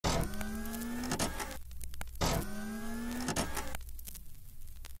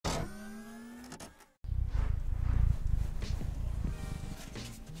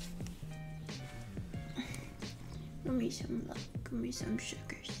some love. Give me some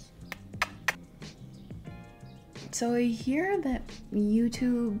sugars. So I hear that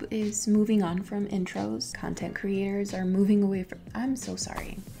YouTube is moving on from intros. Content creators are moving away from... I'm so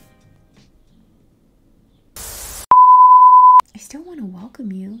sorry. I still want to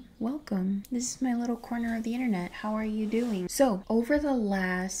welcome you. Welcome. This is my little corner of the internet. How are you doing? So over the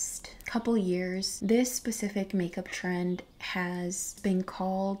last couple years, this specific makeup trend has been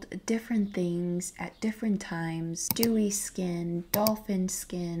called different things at different times. Dewy skin, dolphin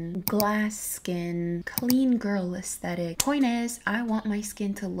skin, glass skin, clean girl aesthetic. Point is, I want my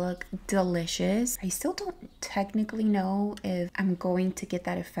skin to look delicious. I still don't technically know if I'm going to get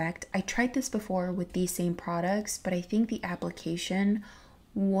that effect. I tried this before with these same products, but I think the application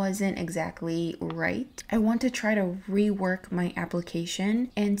wasn't exactly right. I want to try to rework my application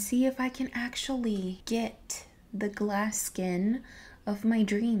and see if I can actually get the glass skin of my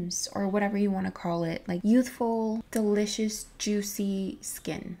dreams, or whatever you want to call it, like youthful, delicious, juicy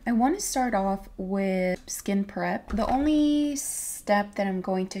skin. I want to start off with skin prep. The only step that I'm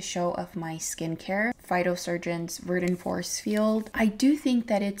going to show of my skincare, Phytosurgence, Verdant, Forcefield. I do think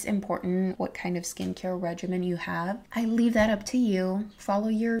that it's important what kind of skincare regimen you have. I leave that up to you. Follow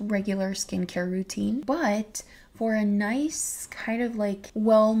your regular skincare routine, but for a nice kind of like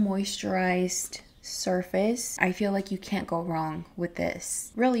well moisturized surface, I feel like you can't go wrong with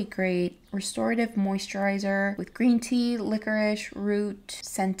this. Really great restorative moisturizer with green tea, licorice, root,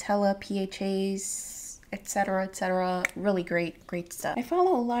 centella, PHAs, etc, etc. Really great stuff. I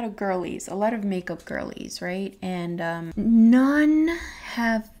follow a lot of girlies, a lot of makeup girlies, right? And none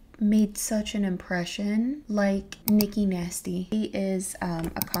have made such an impression like Nikki Nasty. He is a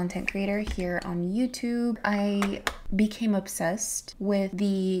content creator here on YouTube. I became obsessed with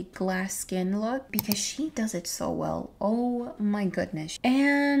the glass skin look because she does it so well. Oh my goodness.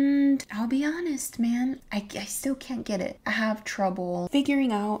 And I'll be honest, man, I still can't get it. I have trouble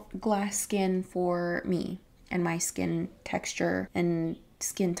figuring out glass skin for me and my skin texture and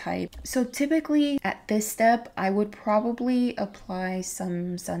skin type. So typically at this step, I would probably apply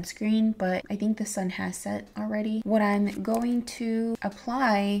some sunscreen, but I think the sun has set already. What I'm going to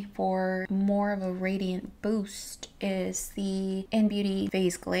apply for more of a radiant boost is the Beauty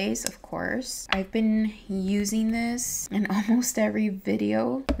Ice Glaze, of course. I've been using this in almost every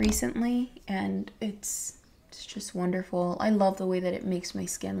video recently, and it's just wonderful. I love the way that it makes my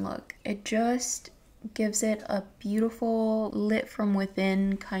skin look. It just gives it a beautiful lit from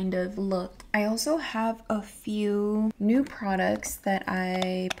within kind of look. I also have a few new products that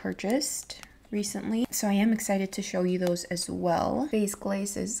I purchased recently, so I am excited to show you those as well. Face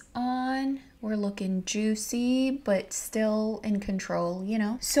glaze is on. We're looking juicy, but still in control, you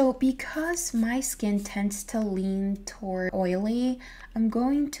know? So because my skin tends to lean toward oily, I'm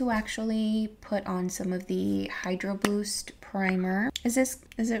going to actually put on some of the Hydro Boost primer. Is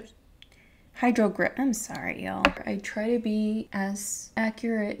it Hydro Grip? I'm sorry, y'all. I try to be as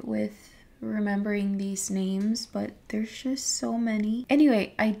accurate with remembering these names, but there's just so many.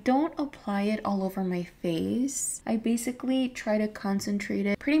 Anyway, I don't apply it all over my face. I basically try to concentrate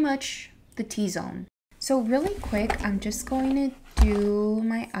it pretty much the T-zone. So really quick, I'm just going to do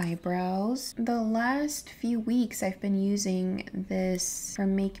my eyebrows. The last few weeks I've been using this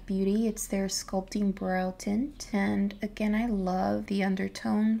from Make Beauty. It's their Sculpting brow tint, and again, I love the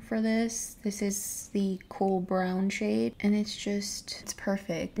undertone for this. This is the cool brown shade, and it's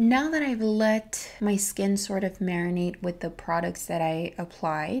perfect. Now that I've let my skin sort of marinate with the products that I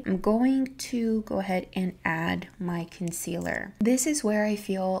applied, I'm going to go ahead and add my concealer. This is where I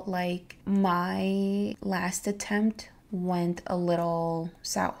feel like my last attempt went a little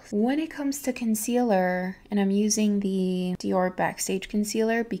south. When it comes to concealer, and I'm using the Dior Backstage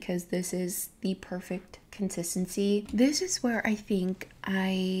concealer because this is the perfect consistency, this is where I think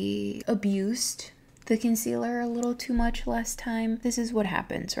I abused the concealer a little too much last time. This is what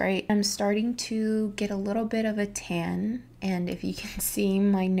happens, right? I'm starting to get a little bit of a tan, and if you can see,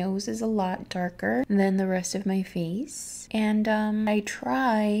 my nose is a lot darker than the rest of my face. And I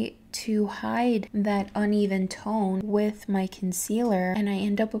try to hide that uneven tone with my concealer, and I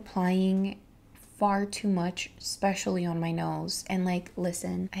end up applying far too much, especially on my nose. And like,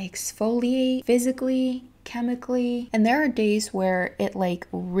 listen, I exfoliate physically, chemically, and there are days where it like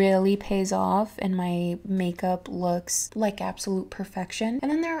really pays off and my makeup looks like absolute perfection, and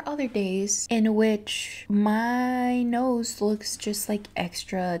then there are other days in which my nose looks just like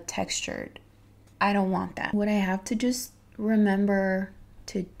extra textured. I don't want that. What I have to just remember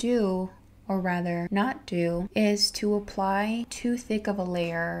to do, or rather not do, is to apply too thick of a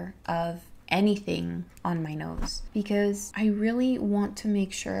layer of anything on my nose because I really want to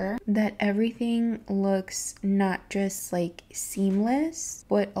make sure that everything looks not just like seamless,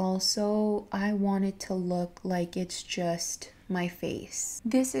 but also I want it to look like it's just my face.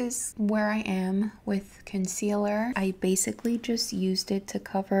 This is where I am with concealer. I basically just used it to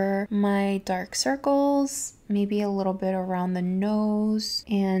cover my dark circles, maybe a little bit around the nose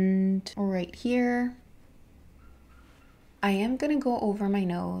and right here. I am gonna go over my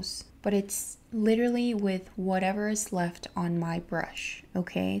nose, but it's literally with whatever is left on my brush,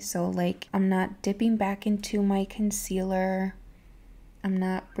 okay? So like I'm not dipping back into my concealer. I'm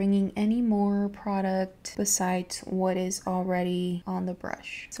not bringing any more product besides what is already on the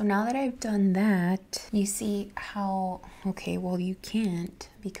brush. So now that I've done that, you see how, okay, well you can't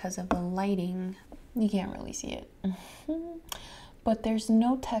because of the lighting. You can't really see it. But there's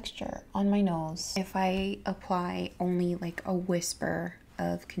no texture on my nose if I apply only like a whisper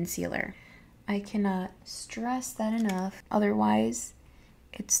of concealer. I cannot stress that enough. Otherwise,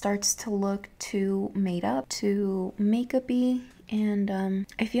 it starts to look too made up, too makeup-y. And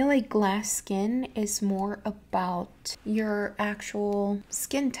I feel like glass skin is more about your actual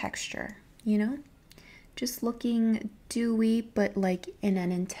skin texture, you know? Just looking dewy, but like in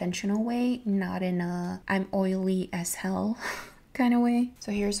an intentional way, not in a I'm oily as hell kind of way.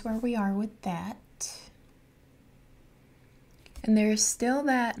 So here's where we are with that. And there's still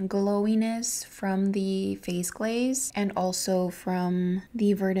that glowiness from the face glaze and also from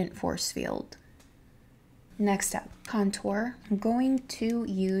the Verdant Forcefield. Next up, contour. I'm going to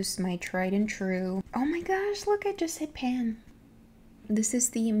use my tried and true. Oh my gosh, look, I just hit pan. This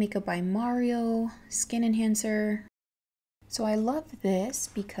is the Makeup by Mario Skin Enhancer. So I love this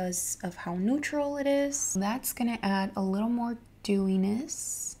because of how neutral it is. That's gonna add a little more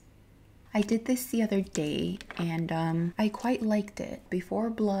dewiness. I did this the other day and I quite liked it. Before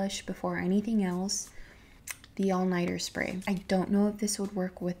blush, before anything else, the all-nighter spray. I don't know if this would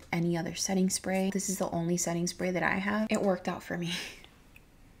work with any other setting spray. This is the only setting spray that I have. It worked out for me.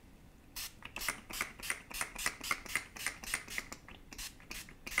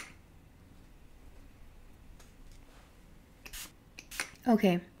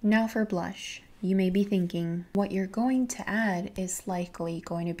 Okay, now for blush. You may be thinking, what you're going to add is likely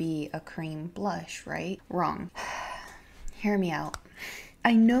going to be a cream blush, right? Wrong. Hear me out.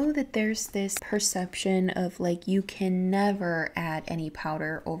 I know that there's this perception of like you can never add any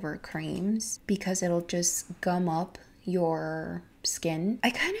powder over creams because it'll just gum up your skin. I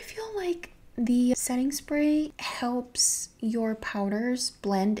kind of feel like the setting spray helps your powders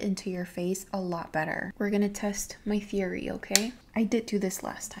blend into your face a lot better. We're gonna test my theory, okay? I did do this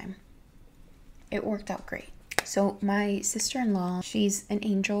last time. It worked out great. So my sister-in-law, she's an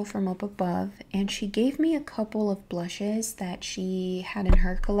angel from up above, and she gave me a couple of blushes that she had in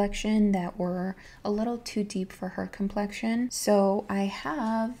her collection that were a little too deep for her complexion. So I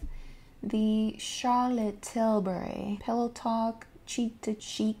have the Charlotte Tilbury Pillow Talk Cheek to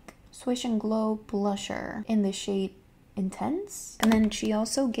Cheek Swish and Glow Blusher in the shade Intense. And then she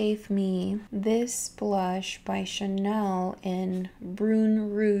also gave me this blush by Chanel in Brun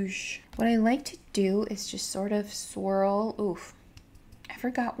Rouge. What I like to do is just sort of swirl. Oof, I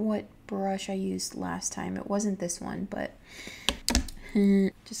forgot what brush I used last time. It wasn't this one, but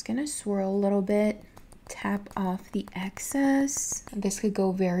just gonna swirl a little bit, tap off the excess. This could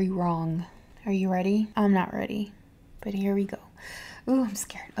go very wrong. Are you ready? I'm not ready, but here we go. Ooh, I'm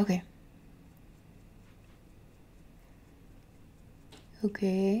scared. Okay.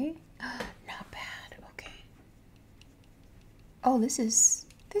 Okay, not bad. Okay. Oh, this is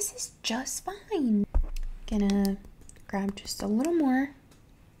just fine. Gonna grab just a little more.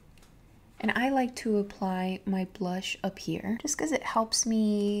 And I like to apply my blush up here just because it helps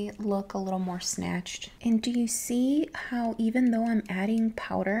me look a little more snatched. And do you see how even though I'm adding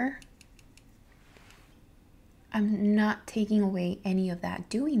powder, I'm not taking away any of that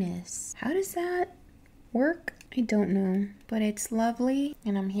dewiness? How does that work? I don't know, but it's lovely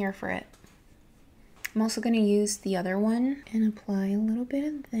and I'm here for it. I'm also going to use the other one and apply a little bit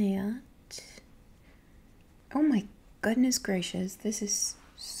of that. Oh my goodness gracious, this is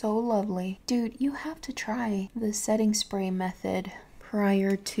so lovely. Dude, you have to try the setting spray method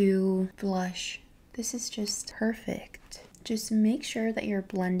prior to blush. This is just perfect. Just make sure that you're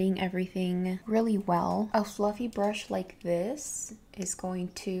blending everything really well. A fluffy brush like this is going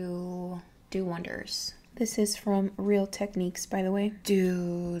to do wonders. This is from Real Techniques, by the way.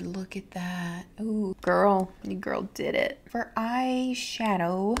 Dude, look at that. Ooh, girl, you girl did it. For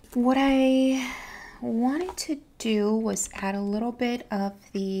eyeshadow, what I wanted to do was add a little bit of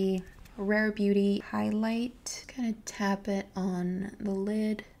the Rare Beauty highlight. Kind of tap it on the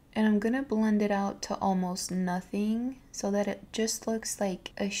lid And I'm gonna blend it out to almost nothing so that it just looks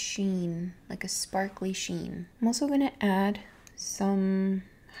like a sheen, like a sparkly sheen. I'm also gonna add some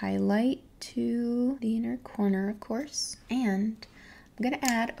highlight to the inner corner, of course. And I'm gonna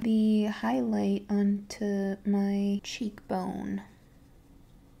add the highlight onto my cheekbone.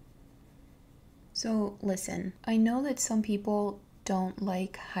 So listen, I know that some people don't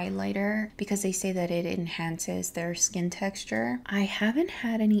like highlighter because they say that it enhances their skin texture. I haven't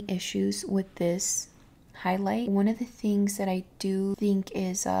had any issues with this highlight. One of the things that I do think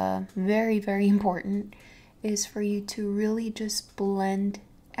is very, very important is for you to really just blend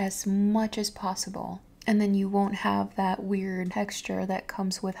as much as possible. And then you won't have that weird texture that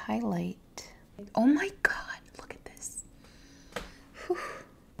comes with highlight. Oh my God, look at this. Whew.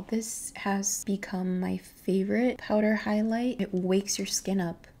 This has become my favorite powder highlight. It wakes your skin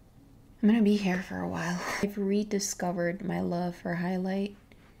up. I'm gonna be here for a while. I've rediscovered my love for highlight.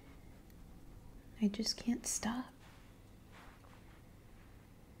 I just can't stop.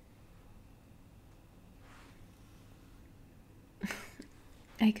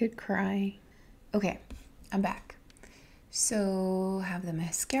 I could cry. Okay, I'm back. So have the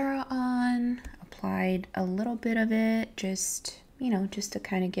mascara on, applied a little bit of it, just, you know, just to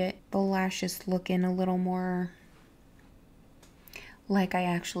kind of get the lashes looking a little more like I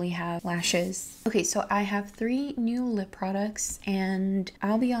actually have lashes. Okay, so I have 3 new lip products, and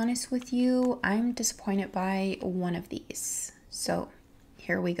I'll be honest with you, I'm disappointed by one of these. So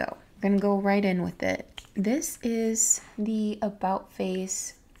here we go. I'm gonna go right in with it. This is the About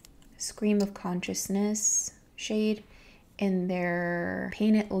Face Scream of Consciousness shade in their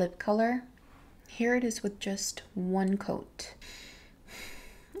painted lip color. Here it is with just 1 coat,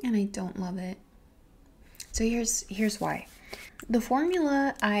 and I don't love it. So here's why. The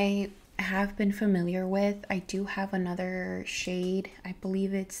formula I have been familiar with. I do have another shade. I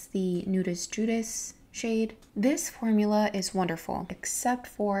believe it's the Nudist Judas shade. This formula is wonderful, except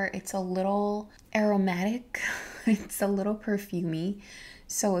for it's a little aromatic. It's a little perfumey.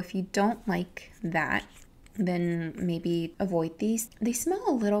 So if you don't like that, then maybe avoid these. They smell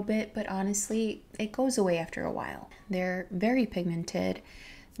a little bit, but honestly, it goes away after a while. They're very pigmented.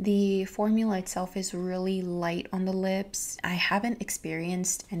 The formula itself is really light on the lips. I haven't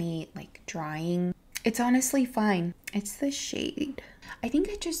experienced any like drying. It's honestly fine. It's the shade. I think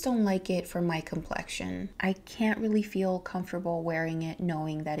I just don't like it for my complexion. I can't really feel comfortable wearing it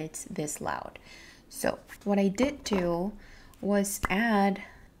knowing that it's this loud. So what I did do was add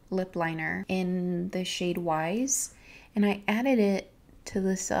lip liner in the shade Wise, and I added it to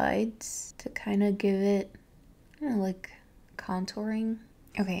the sides to kind of give it, I don't know, like contouring.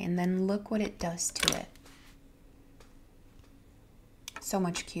 Okay, and then look what it does to it. So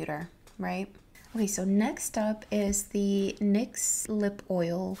much cuter, right? Okay, so next up is the NYX lip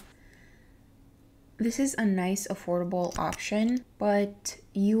oil. This is a nice affordable option, but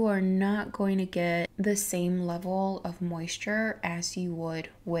you are not going to get the same level of moisture as you would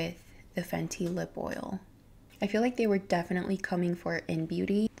with the Fenty lip oil. I feel like they were definitely coming for in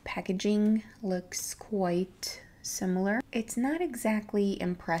beauty. The packaging looks quite similar. It's not exactly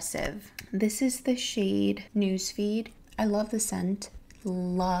impressive. This is the shade Newsfeed. I love the scent.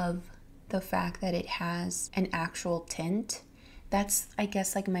 Love the fact that it has an actual tint. That's, I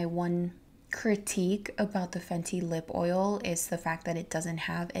guess, like my one critique about the Fenty lip oil is the fact that it doesn't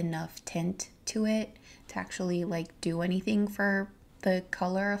have enough tint to it to actually like do anything for the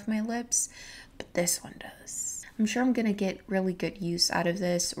color of my lips, but this one does. I'm sure I'm gonna get really good use out of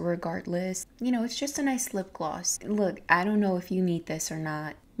this regardless. You know, it's just a nice lip gloss. Look, I don't know if you need this or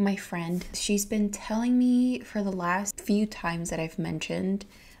not. My friend, she's been telling me for the last few times that I've mentioned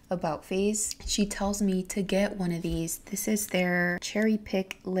About Face, she tells me to get one of these. This is their Cherry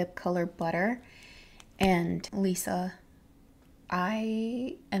Pick Lip Color Butter. And Lisa,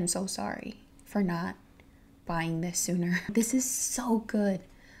 I am so sorry for not buying this sooner. This is so good.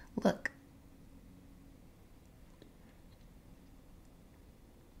 Look.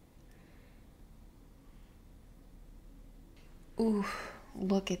 Ooh,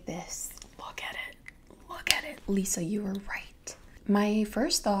 look at this. Look at it. Look at it. Lisa, you were right. My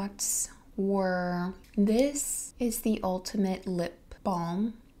first thoughts were, this is the ultimate lip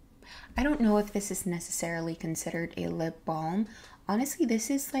balm. I don't know if this is necessarily considered a lip balm. Honestly,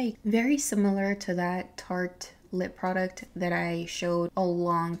 this is like very similar to that Tarte lip product that I showed a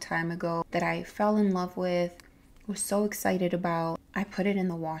long time ago that I fell in love with, was so excited about. I put it in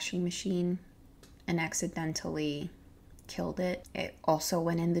the washing machine and accidentally killed it. It also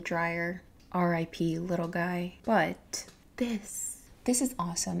went in the dryer. R.I.P. little guy. But this is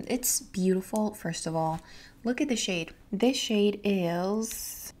awesome. It's beautiful. First of all, look at the shade. This shade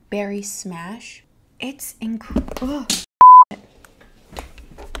is Berry Smash. It's incredible.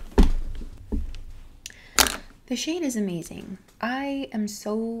 The shade is amazing. I am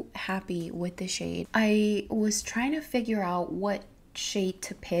so happy with the shade. I was trying to figure out what shade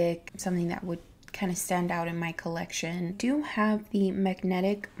to pick, something that would kind of stand out in my collection. I do have the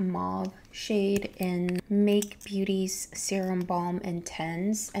Magnetic Mauve shade in Make Beauty's Serum Balm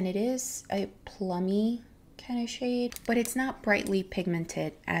Intense, and it is a plummy kind of shade, but it's not brightly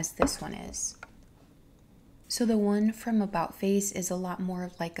pigmented as this one is. So the one from About Face is a lot more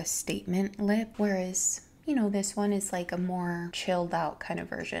of like a statement lip, whereas you know, this one is like a more chilled out kind of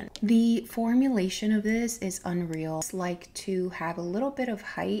version. The formulation of this is unreal. It's like to have a little bit of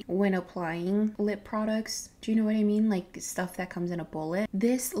height when applying lip products. Do you know what I mean? Like stuff that comes in a bullet.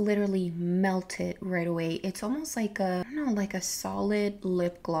 This literally melted right away. It's almost like a, I don't know, like a solid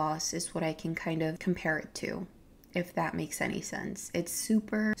lip gloss is what I can kind of compare it to, if that makes any sense. It's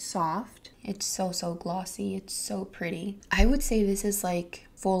super soft. It's so glossy. It's so pretty. I would say this is like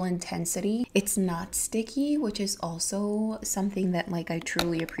full intensity. It's not sticky, which is also something that like I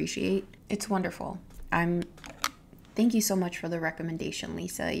truly appreciate. It's wonderful. Thank you so much for the recommendation,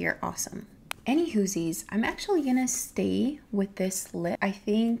 Lisa. You're awesome. Anywhoosies, I'm actually gonna stay with this lip. I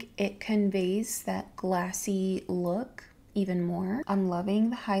think it conveys that glassy look even more. I'm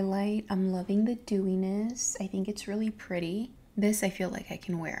loving the highlight. I'm loving the dewiness. I think it's really pretty. This I feel like I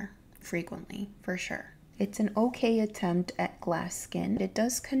can wear frequently, for sure. It's an okay attempt at glass skin. It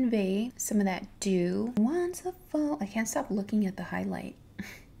does convey some of that dew. Once a fall, I can't stop looking at the highlight.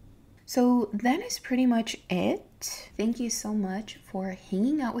 So that is pretty much it. Thank you so much for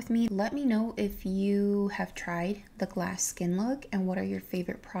hanging out with me. Let me know if you have tried the glass skin look and what are your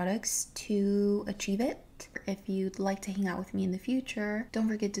favorite products to achieve it. If you'd like to hang out with me in the future, don't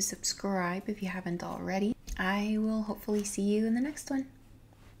forget to subscribe if you haven't already. I will hopefully see you in the next one.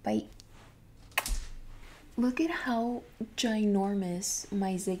 Bye. Look at how ginormous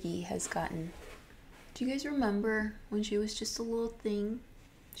my Ziggy has gotten. Do you guys remember when she was just a little thing?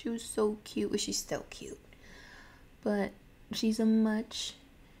 She was so cute. Well, she's still cute, but she's a much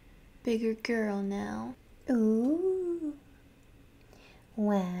bigger girl now. Ooh.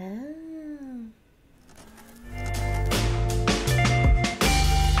 Wow.